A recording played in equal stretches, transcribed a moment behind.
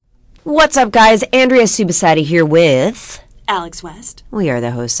What's up, guys? Andrea Subasati here with Alex West. We are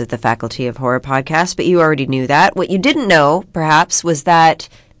the hosts of the Faculty of Horror podcast, but you already knew that. What you didn't know, perhaps, was that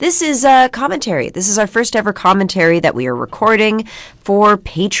this is a commentary. This is our first ever commentary that we are recording for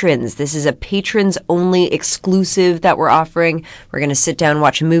patrons. This is a patrons-only exclusive that we're offering. We're going to sit down,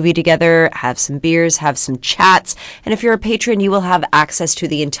 watch a movie together, have some beers, have some chats, and if you're a patron, you will have access to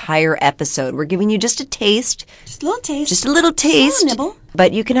the entire episode. We're giving you just a taste. Just a little taste. Just a little taste. Just a little nibble.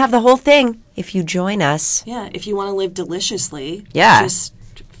 But you can have the whole thing if you join us. Yeah, if you want to live deliciously. Yeah. Just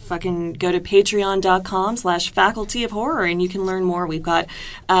fucking go to patreon.com/faculty of horror and you can learn more. We've got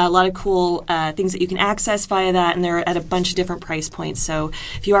a lot of cool things that you can access via that, and they're at a bunch of different price points. So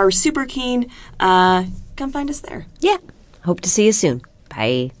if you are super keen, come find us there. Yeah. Hope to see you soon.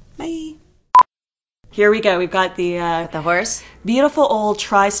 Bye. Bye. Here we go. We've got the horse. Beautiful old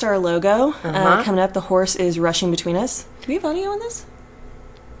TriStar logo coming up. The horse is rushing between us. Do we have audio on this?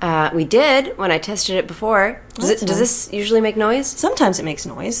 We did when I tested it before. Does this usually make noise? Sometimes it makes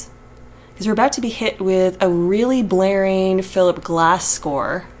noise. Because we're about to be hit with a really blaring Philip Glass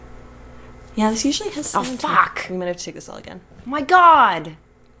score. Yeah, this usually has Oh, fuck. We might have to take this all again. Oh, my God.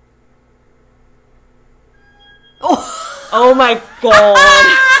 Oh my God.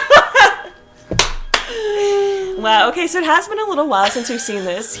 Wow, okay, so it has been a little while since we've seen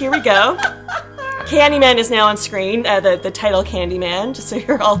this. Here we go. Candyman is now on screen, the title Candyman, just so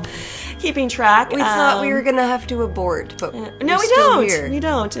you're all keeping track. We thought we were going to have to abort, but no, we still don't. Here. We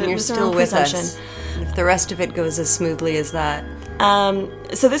don't. And you're still with us. If the rest of it goes as smoothly as that.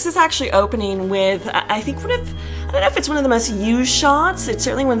 So this is actually opening with, I think I don't know if it's one of the most used shots. It's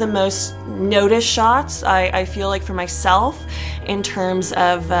certainly one of the most noticed shots, I feel like, for myself in terms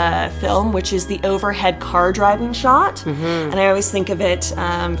of film, which is the overhead car driving shot. Mm-hmm. And I always think of it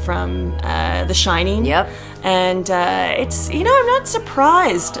from The Shining. Yep. And it's, I'm not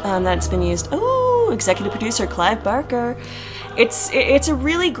surprised that it's been used. Oh, executive producer Clive Barker. It's a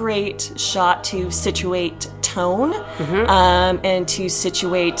really great shot to situate tone, and to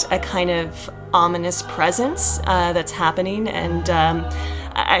situate a kind of ominous presence that's happening. And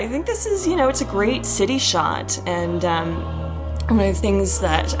I think this is, it's a great city shot. And one of the things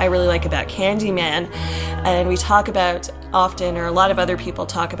that I really like about Candyman, and we talk about often, or a lot of other people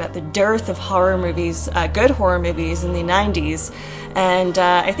talk about the dearth of horror movies, good horror movies in the 90s. And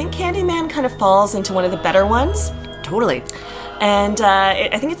I think Candyman kind of falls into one of the better ones. Totally. And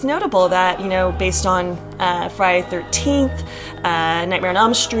I think it's notable that, based on Friday the 13th, Nightmare on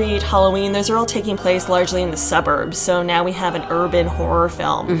Elm Street, Halloween, those are all taking place largely in the suburbs. So now we have an urban horror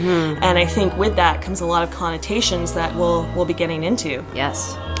film. Mm-hmm. And I think with that comes a lot of connotations that we'll be getting into.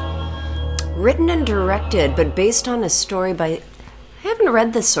 Yes. Written and directed, but based on a story by... I haven't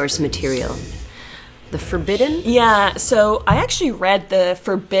read the source material. The Forbidden? Yeah, so I actually read The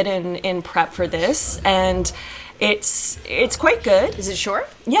Forbidden in prep for this, and... It's quite good. Is it short?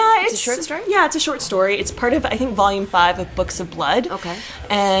 Yeah, it's a short story? Yeah, it's a short story. It's part of, I think, Volume 5 of Books of Blood. Okay.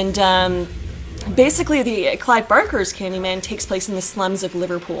 And basically, the Clive Barker's Candyman takes place in the slums of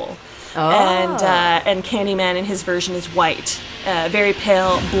Liverpool. Oh. And Candyman in his version is white, very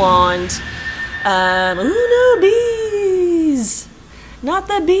pale, blonde. No, bees, not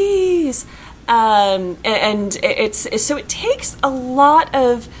the bees. And it takes a lot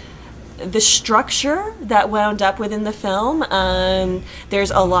of the structure that wound up within the film. There's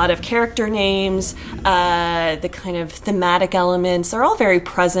a lot of character names, the kind of thematic elements are all very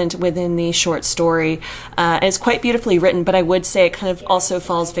present within the short story. And it's quite beautifully written, but I would say it kind of also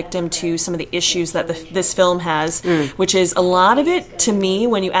falls victim to some of the issues that this film has, which is a lot of it, to me,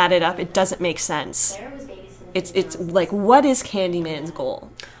 when you add it up, it doesn't make sense. It's like, what is Candyman's goal?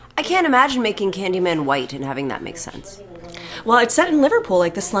 I can't imagine making Candyman white and having that make sense. Well, it's set in Liverpool,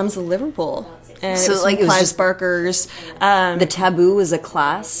 like the slums of Liverpool. And so, it was just Barker's. The taboo was a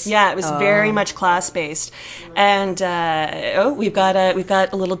class. Yeah, it was very much class based. And we've got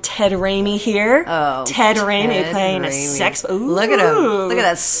a little Ted Raimi here. Oh, Ted Raimi playing a sex. Ooh. Look at him! Look at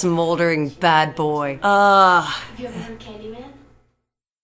that smoldering bad boy. Have you ever heard Candyman?